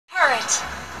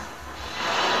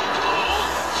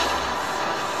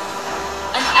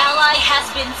An ally has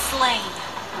been slain.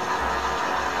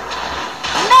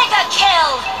 Mega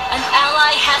kill! An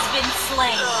ally has been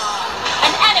slain.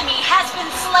 An enemy has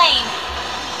been slain.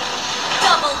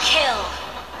 Double kill.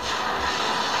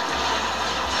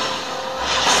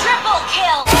 Triple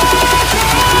kill.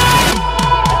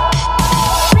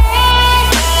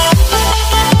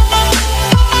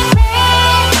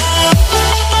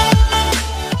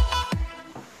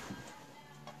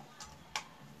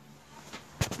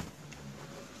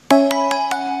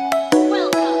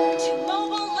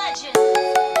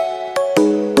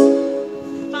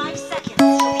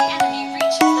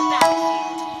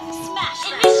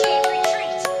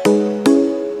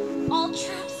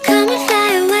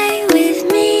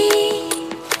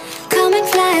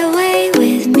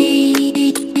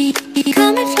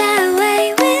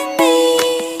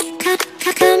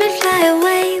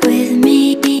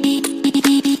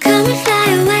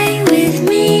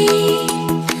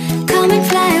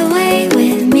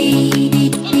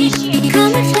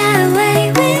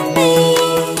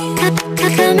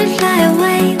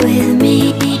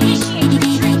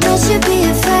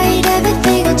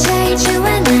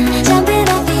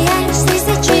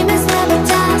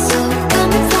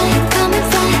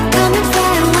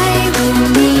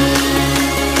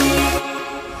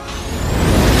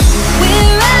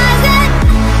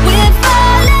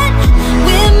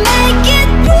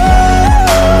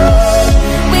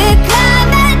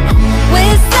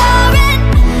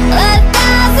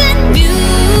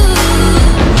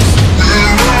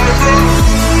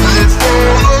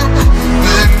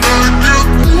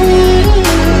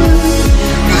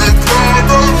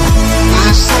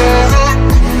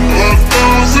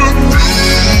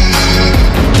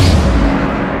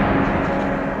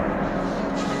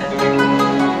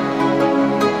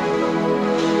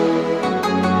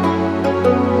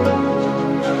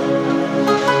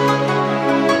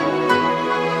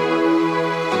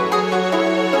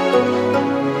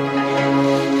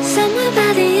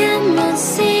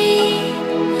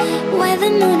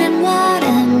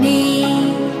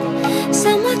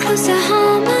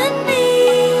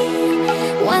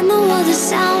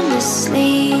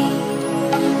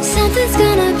 Something's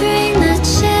gonna bring the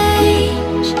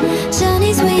change.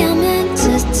 Journeys we are meant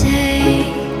to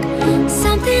take.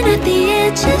 Something at the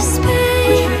edge of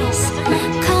space,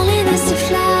 calling us to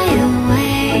fly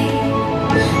away.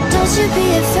 Don't you be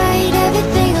afraid,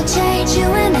 everything will change. You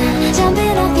and I,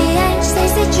 jumping off the edge. They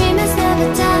say dreamers never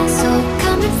die. So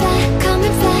come and fly, come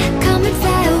and fly, come and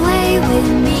fly away with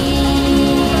me.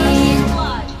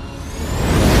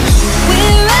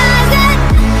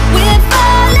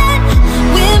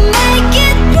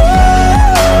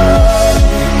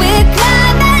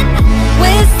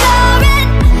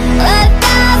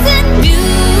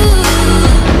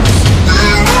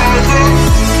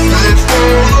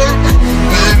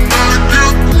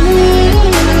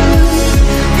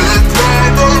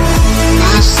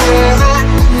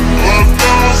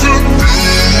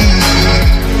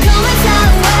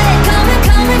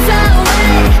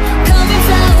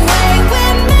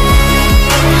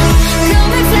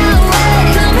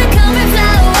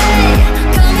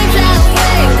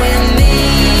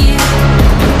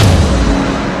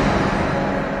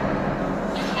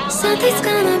 Something's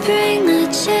gonna bring the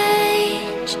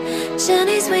change.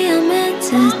 Journeys we are meant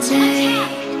to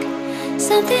take.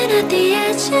 Something at the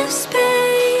edge of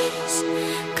space,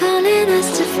 calling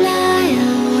us to fly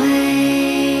away.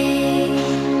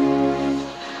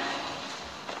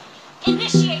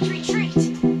 Initiate retreat.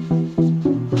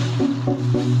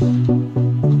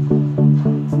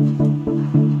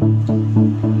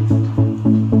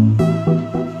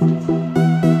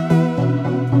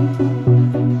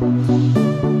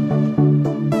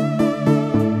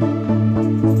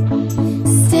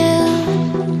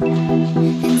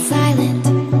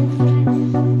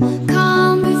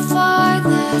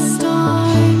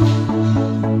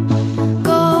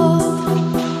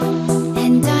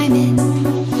 Diamond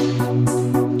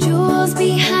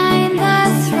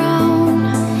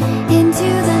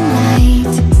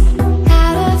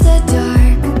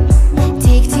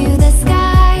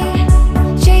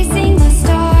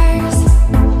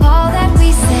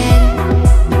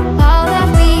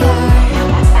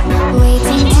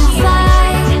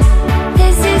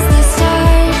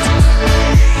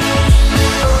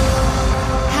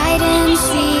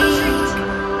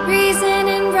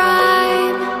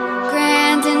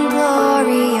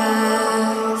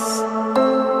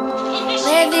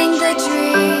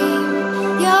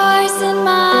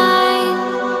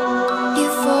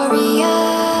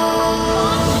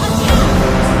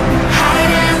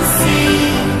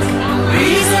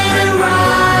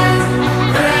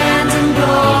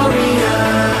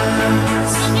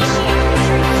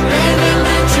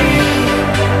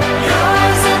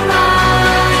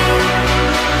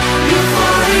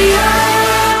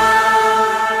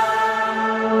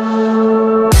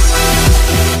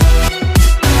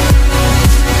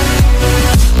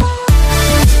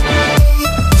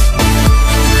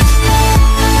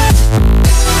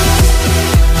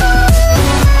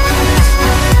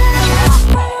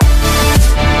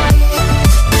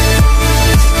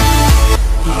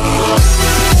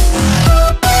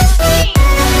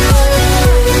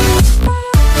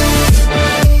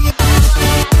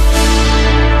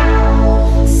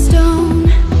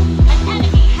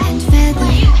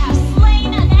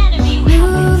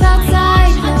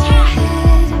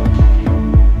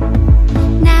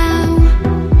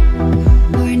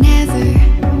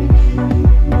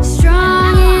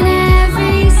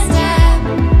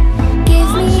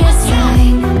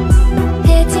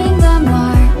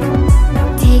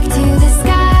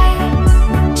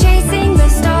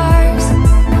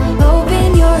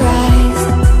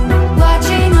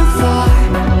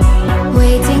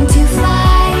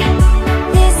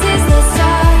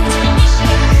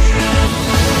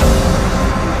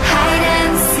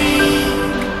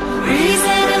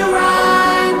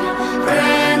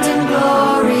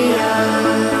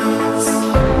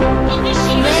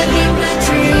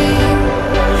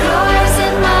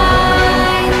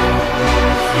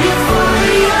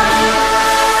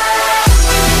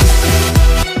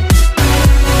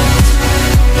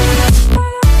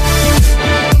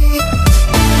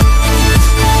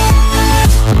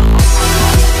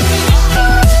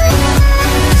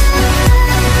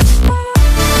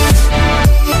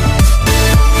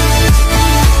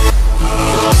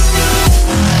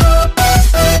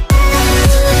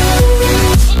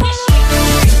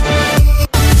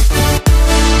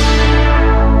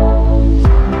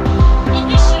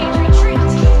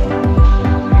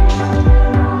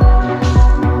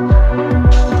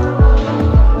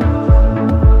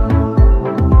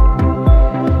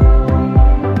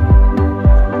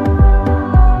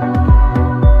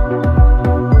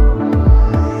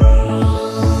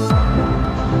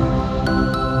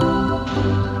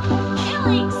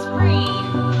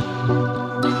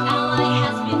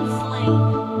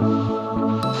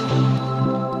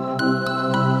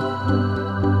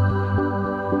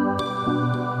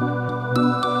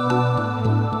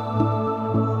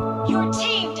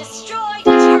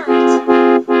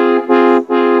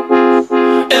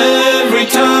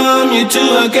two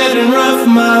are getting rough.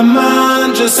 My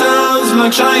mind just sounds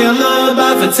like Shia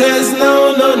LaBeouf. It says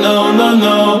no, no, no, no,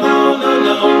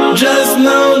 no. Just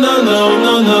no, no, no,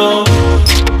 no, no.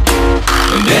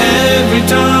 And every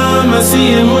time I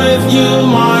see him with you,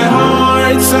 my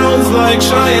heart sounds like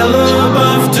Shia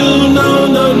LaBeouf too. No,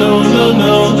 no, no, no,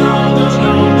 no.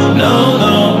 No,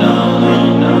 no, no,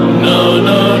 no, no,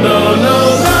 no, no.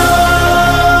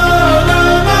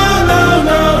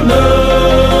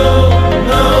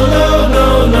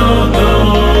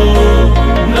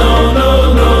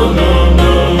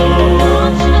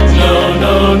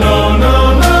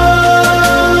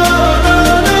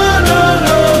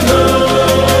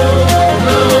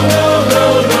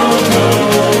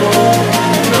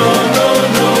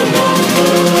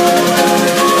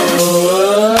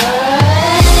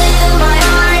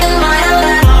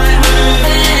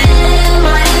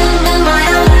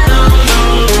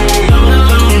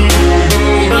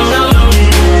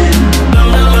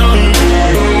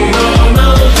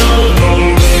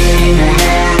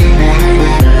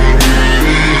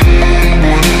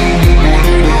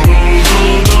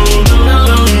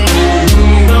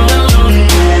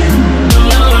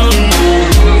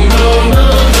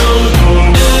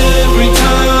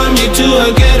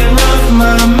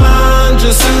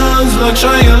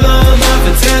 Shia LaBeouf,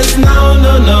 it says no,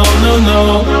 no, no, no, no.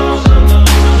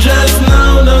 Just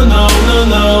no, no, no, no,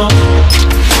 no.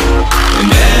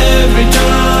 And every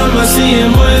time I see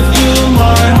him with you,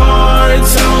 my heart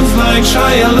sounds like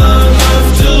Shia LaBeouf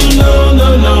too. No, no,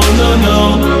 no, no, no.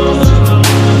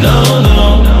 No, no.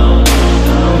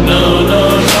 No, no,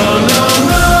 no, no.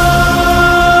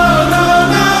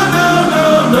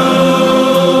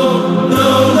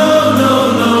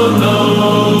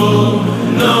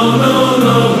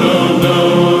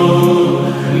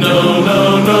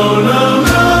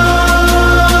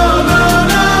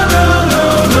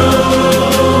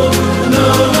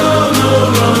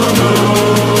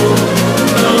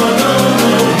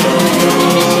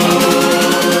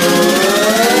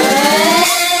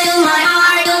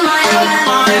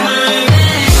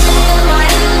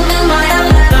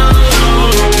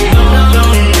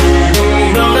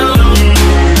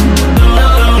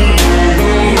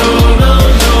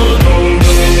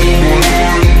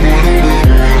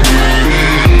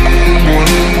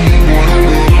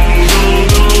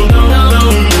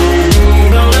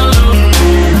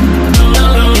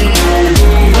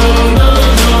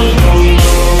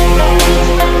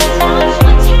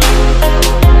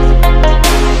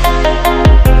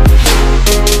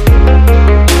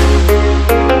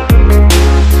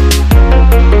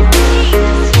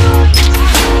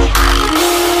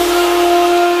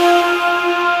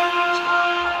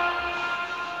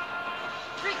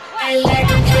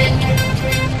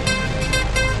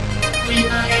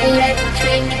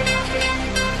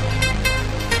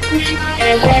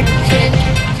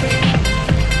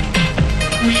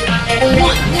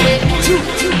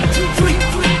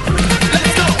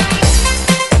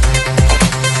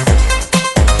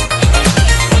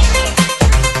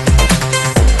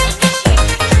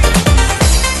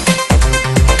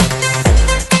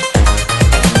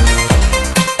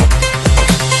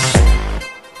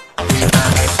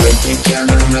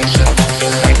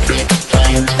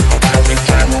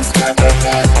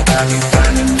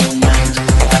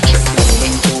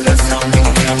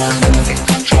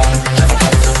 Control, just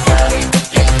hold the body,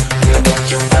 yeah, you want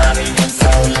your body.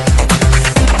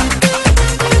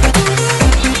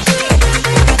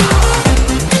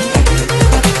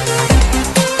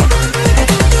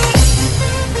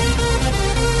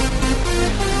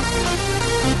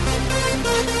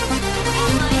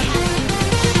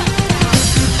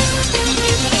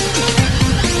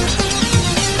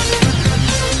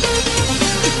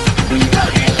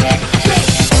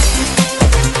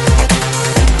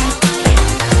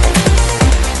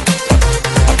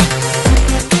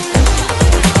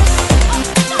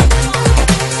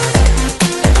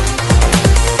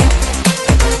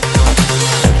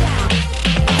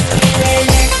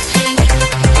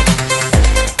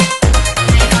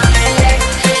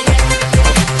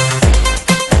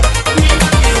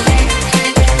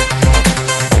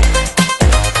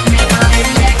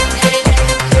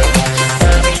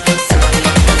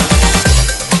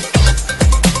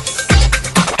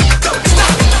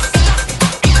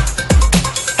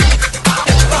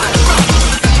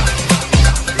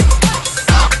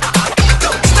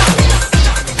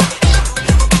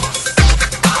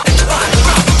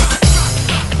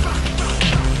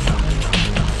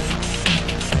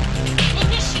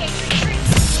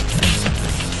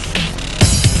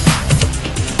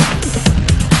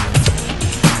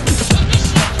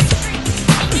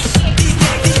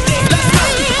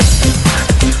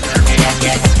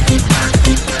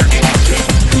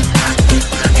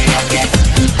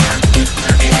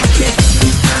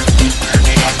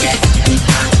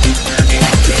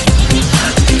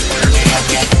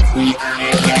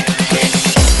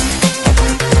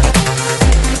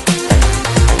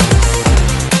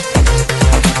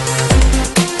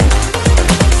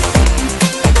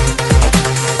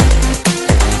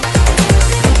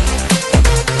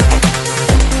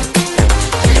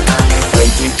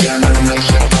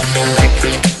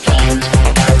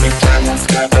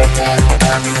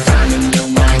 I've been